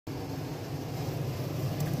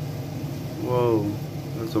Whoa,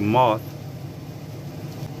 there's a moth.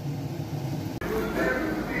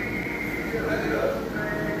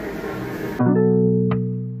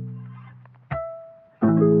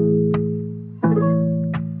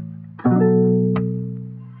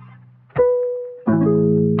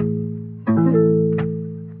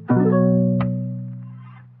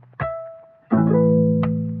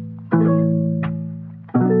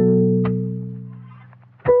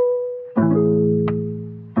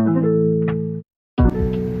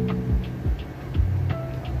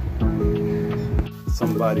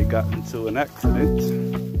 Somebody got into an accident,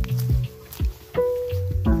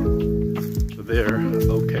 but they're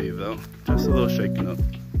okay though, just a little shaken up.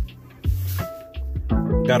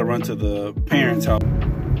 Gotta run to the parents' house.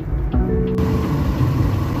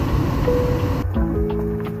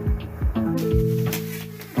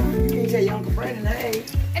 You didn't tell your Uncle Brandon, hey.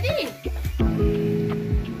 I did.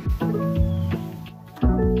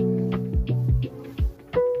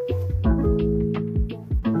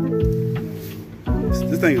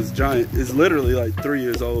 This thing is giant. It's literally like 3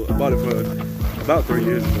 years old. I bought it for about 3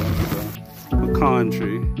 years ago. Pecan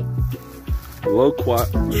tree.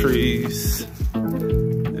 Loquat trees.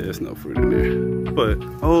 There's no fruit in there. But,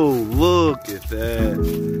 oh, look at that.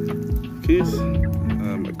 Can you see?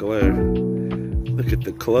 My glare. Look at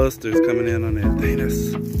the clusters coming in on that thing.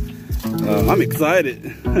 That's, I'm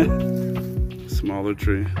excited. Smaller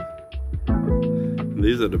tree.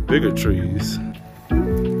 These are the bigger trees.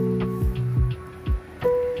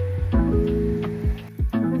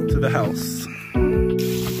 To the house.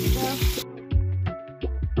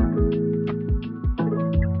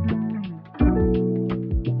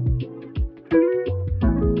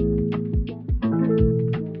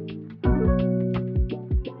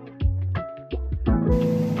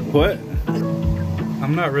 What?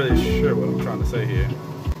 I'm not really sure what I'm trying to say here.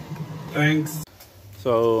 Thanks.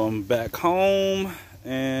 So I'm back home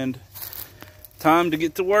and time to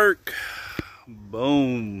get to work.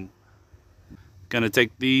 Boom. Gonna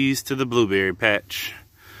take these to the blueberry patch.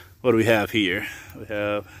 What do we have here? We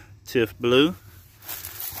have Tiff Blue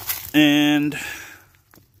and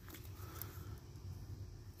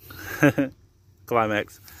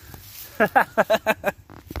Climax.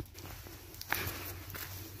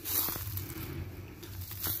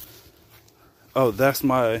 Oh, that's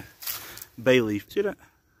my bay leaf. See that?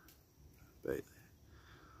 Bay leaf.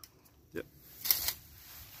 Yep.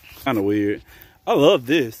 Kind of weird. I love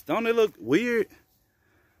this. Don't it look weird?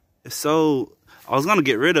 It's so... I was going to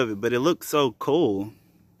get rid of it, but it looks so cool.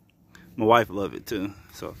 My wife loves it too,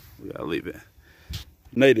 so we got to leave it.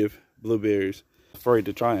 Native blueberries. Afraid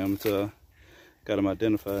to try them until I got them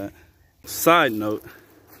identified. Side note,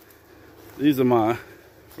 these are my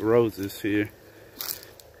roses here.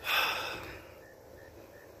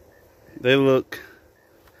 They look,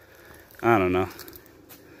 I don't know.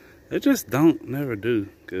 They just don't never do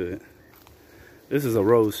good. This is a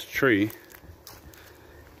rose tree.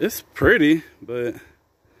 It's pretty, but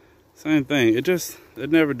same thing. It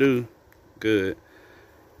never do good.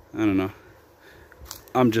 I don't know.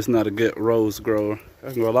 I'm just not a good rose grower. I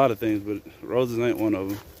can grow a lot of things, but roses ain't one of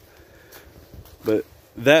them. But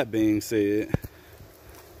that being said,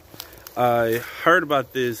 I heard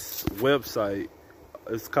about this website.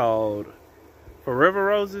 It's called Forever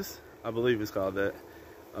Roses. I believe it's called that.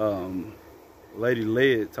 Lady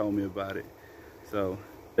Led told me about it. So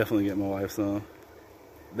definitely get my wife some.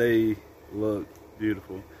 They look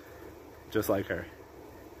beautiful, just like her.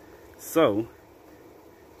 So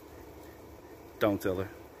don't tell her.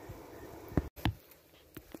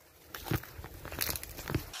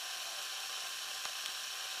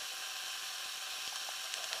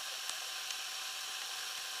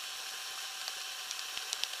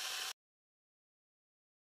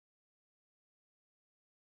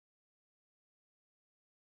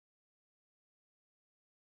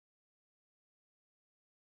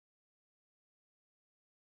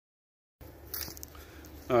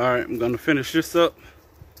 All right, I'm gonna finish this up,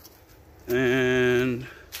 and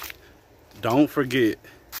don't forget,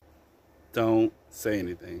 don't say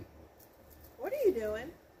anything. What are you doing?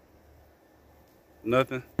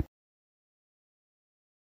 Nothing.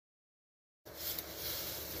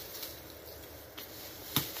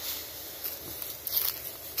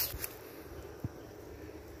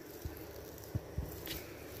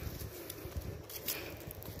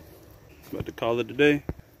 About to call it a day.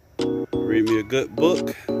 Read me a good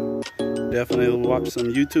book. Definitely watch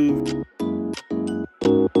some YouTube.